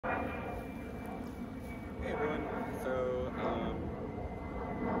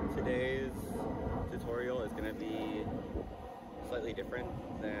Today's tutorial is going to be slightly different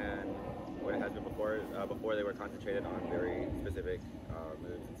than what it has been before. Before they were concentrated on very specific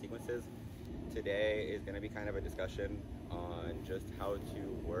moves and sequences. Today is going to be kind of a discussion on just how to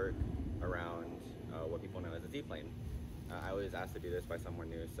work around what people know as a Z-plane. I was asked to do this by someone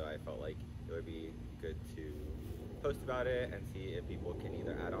new, so I felt like it would be good to post about it and see if people can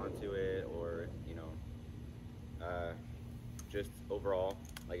either add on to it or, just overall,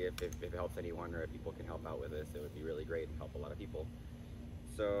 like if it helps anyone or if people can help out with this, it would be really great and help a lot of people.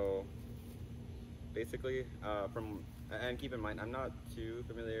 So basically, and keep in mind, I'm not too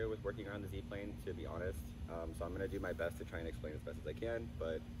familiar with working around the Z-plane, to be honest, so I'm going to do my best to try and explain as best as I can,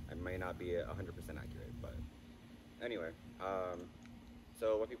 but I may not be 100% accurate. But anyway,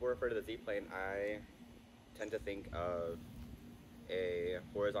 so when people refer to the Z-plane, I tend to think of a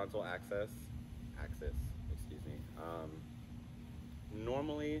horizontal axis, excuse me.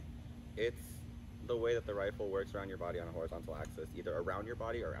 Normally, it's the way that the rifle works around your body on a horizontal axis, either around your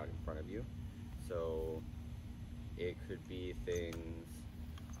body or out in front of you. So it could be things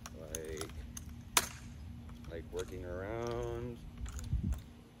like working around,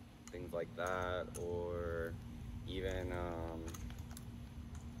 things like that, or even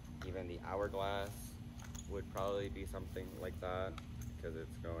even the hourglass would probably be something like that because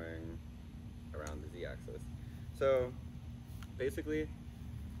it's going around the Z-axis. So basically,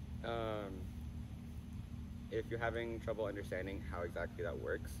 if you're having trouble understanding how exactly that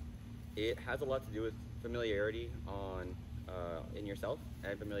works, it has a lot to do with familiarity in yourself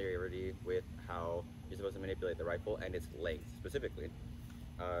and familiarity with how you're supposed to manipulate the rifle and its length specifically,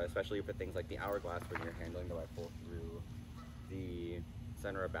 especially for things like the hourglass when you're handling the rifle through the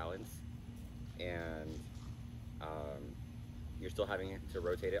center of balance and you're still having to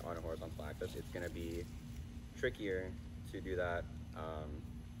rotate it on a horizontal axis. It's going to be trickier to do that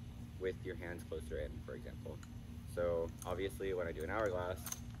with your hands closer in, for example. So obviously when I do an hourglass,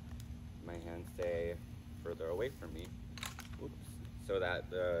 my hands stay further away from me. Oops. So that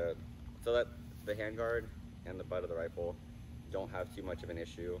the handguard and the butt of the rifle don't have too much of an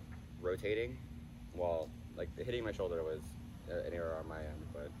issue rotating, while like hitting my shoulder was an error on my end,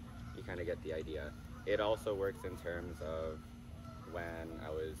 but you kind of get the idea. It also works in terms of when I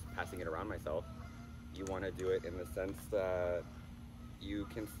was passing it around myself. You want to do it in the sense that you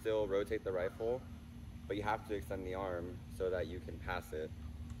can still rotate the rifle, but you have to extend the arm so that you can pass it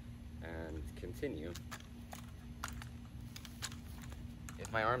and continue.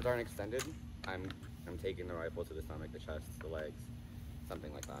 If my arms aren't extended, I'm taking the rifle to the stomach, the chest, the legs,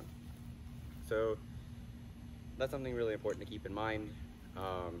 something like that. So that's something really important to keep in mind.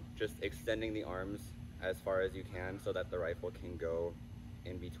 Just extending the arms as far as you can so that the rifle can go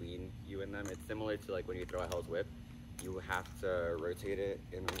in between you and them. It's similar to like when you throw a Hell's Whip. You have to rotate it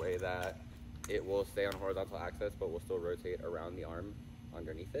in a way that it will stay on horizontal axis but will still rotate around the arm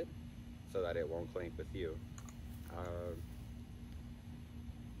underneath it so that it won't clink with you. I'm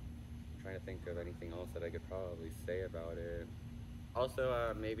trying to think of anything else that I could probably say about it.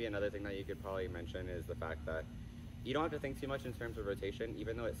 Also, maybe another thing that you could probably mention is the fact that you don't have to think too much in terms of rotation,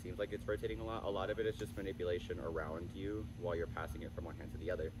 even though it seems like it's rotating a lot. A lot of it is just manipulation around you while you're passing it from one hand to the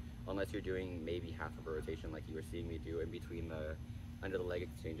other, unless you're doing maybe half of a rotation like you were seeing me do in between the under the leg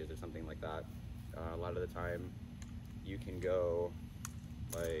exchanges or something like that. A lot of the time you can go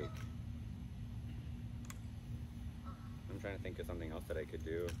like, I'm trying to think of something else that I could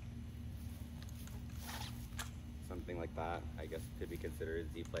do. Something like that, I guess, could be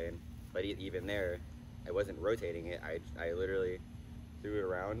considered Z-plane. But even there, I wasn't rotating it. I literally threw it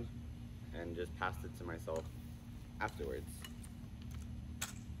around and just passed it to myself afterwards.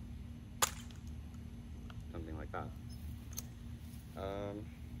 Something like that.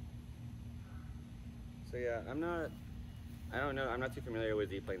 So yeah, I don't know, I'm not too familiar with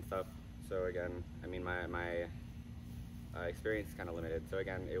Z-plane stuff. So again, I mean, my experience is kind of limited. So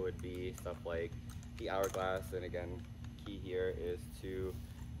again, it would be stuff like the hourglass, and again, key here is to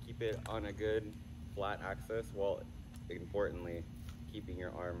keep it on a good flat axis while importantly keeping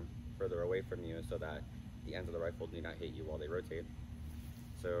your arm further away from you so that the ends of the rifle do not hit you while they rotate.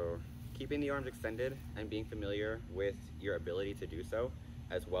 So keeping the arms extended and being familiar with your ability to do so,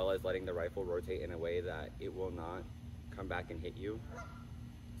 as well as letting the rifle rotate in a way that it will not come back and hit you.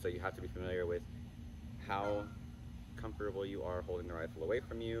 So you have to be familiar with how comfortable you are holding the rifle away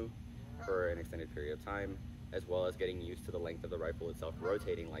from you for an extended period of time, as well as getting used to the length of the rifle itself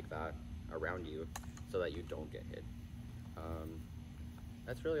rotating like that around you so that you don't get hit.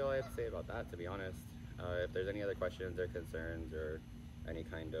 That's really all I have to say about that, to be honest. If there's any other questions or concerns or any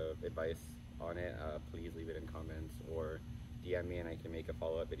kind of advice on it, please leave it in comments or DM me and I can make a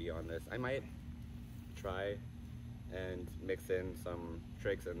follow-up video on this. I might try and mix in some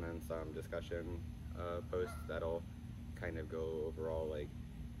tricks and then some discussion posts that'll kind of go overall, like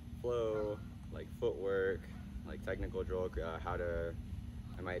flow, like footwork, like technical drill, how to,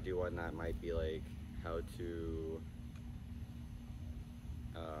 I might do one that might be like how to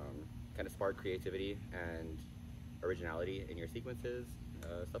kind of spark creativity and originality in your sequences,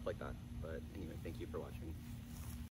 stuff like that. But anyway, thank you for watching.